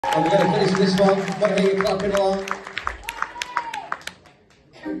And we're going to finish with this one. Want to hear you clapping along?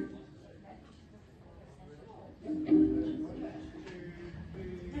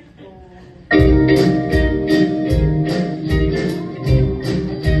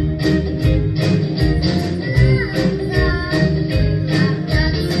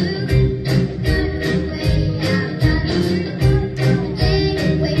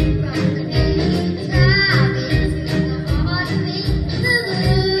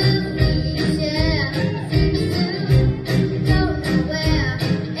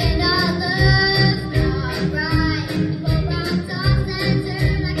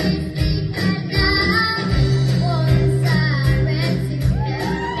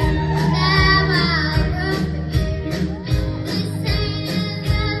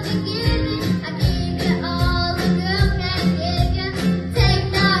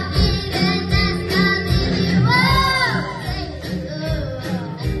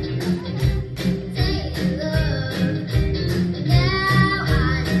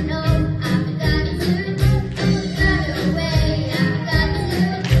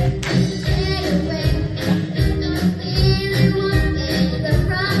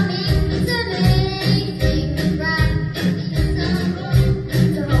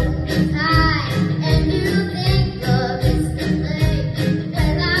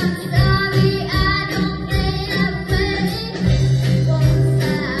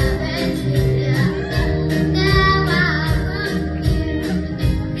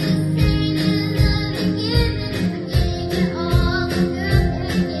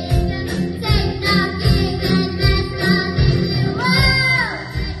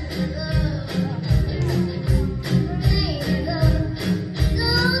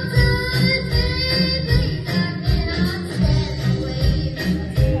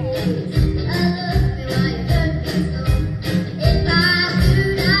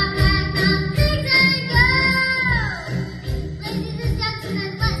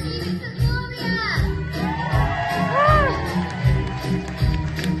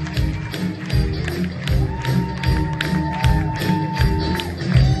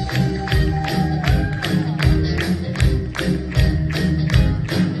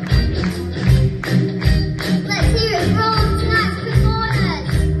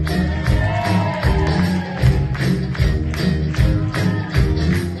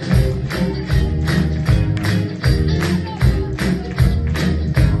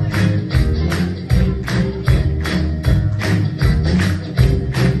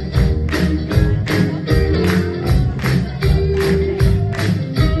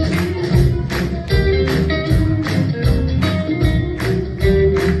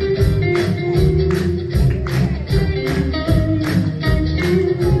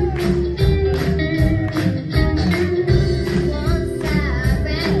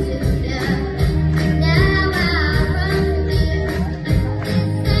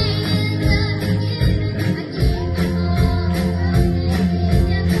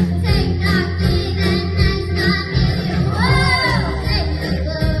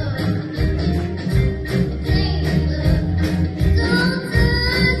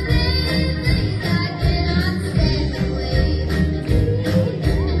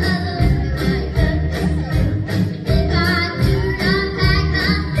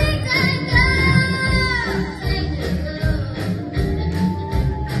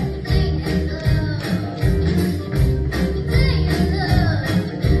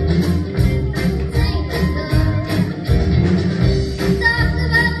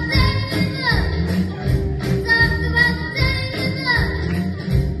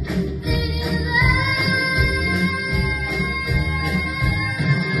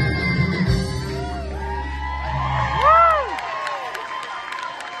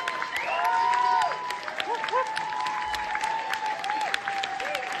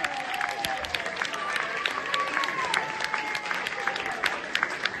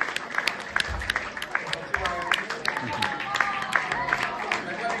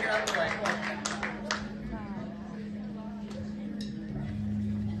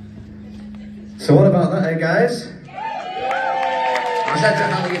 So what about that, guys? I said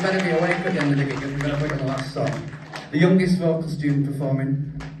to Hallie, you better be awake at the end of the gig because we're going to play the last song. The youngest vocal student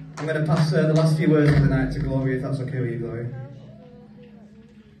performing. I'm going to pass the last few words of the night to Gloria, if that's okay with you, Gloria.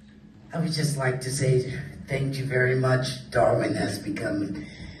 I would just like to say thank you very much. Darwen has become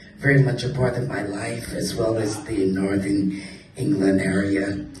very much a part of my life, as well as the Northern England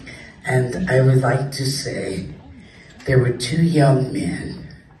area. And I would like to say there were two young men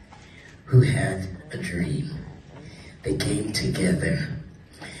who had a dream. They came together,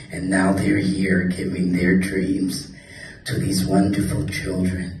 and now they're here giving their dreams to these wonderful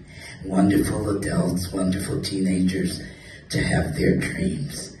children, wonderful adults, wonderful teenagers to have their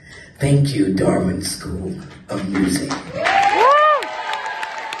dreams. Thank you, Darwen School of Music.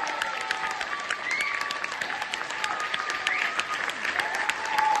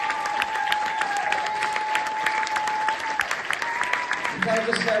 Can I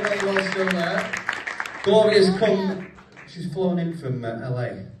just say while you're all still there, Gloria's come, she's flown in from LA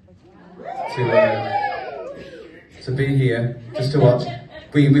to be here, just to watch.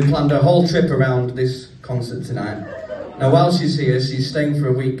 We planned a whole trip around this concert tonight. Now while she's here, she's staying for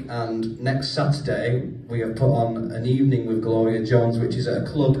a week, and next Saturday we have put on an evening with Gloria Jones, which is at a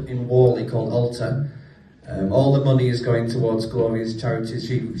club in Worley called Alta. All the money is going towards Gloria's charity.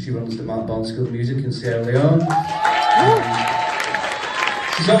 She runs the Mount Bourne School of Music in Sierra Leone.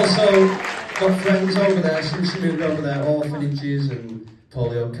 She's also got friends over there. Since she moved over there, orphanages and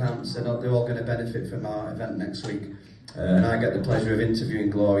polio camps, they're all going to benefit from our event next week. And I get the pleasure of interviewing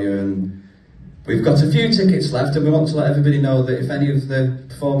Gloria, and we've got a few tickets left, and we want to let everybody know that if any of the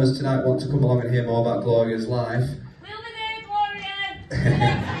performers tonight want to come along and hear more about Gloria's life, we'll be there,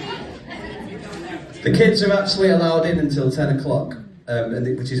 Gloria! the kids are actually allowed in until 10 o'clock.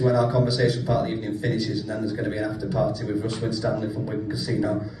 Which is when our conversation part of the evening finishes, and then there's going to be an after party with Russ Winstanley from Wigan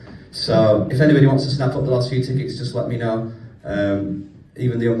Casino. So if anybody wants to snap up the last few tickets, just let me know.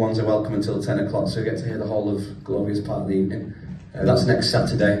 Even the young ones are welcome until 10 o'clock, so you get to hear the whole of Gloria's part of the evening. That's next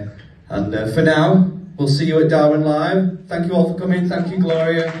Saturday. And for now, we'll see you at Darwen Live. Thank you all for coming. Thank you,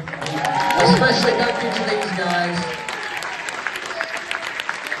 Gloria. Especially thank you to these guys.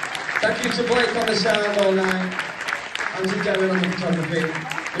 Thank you to Blake on the sound all night. And to Darren on the photography.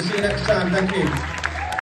 We'll see you next time. Thank you.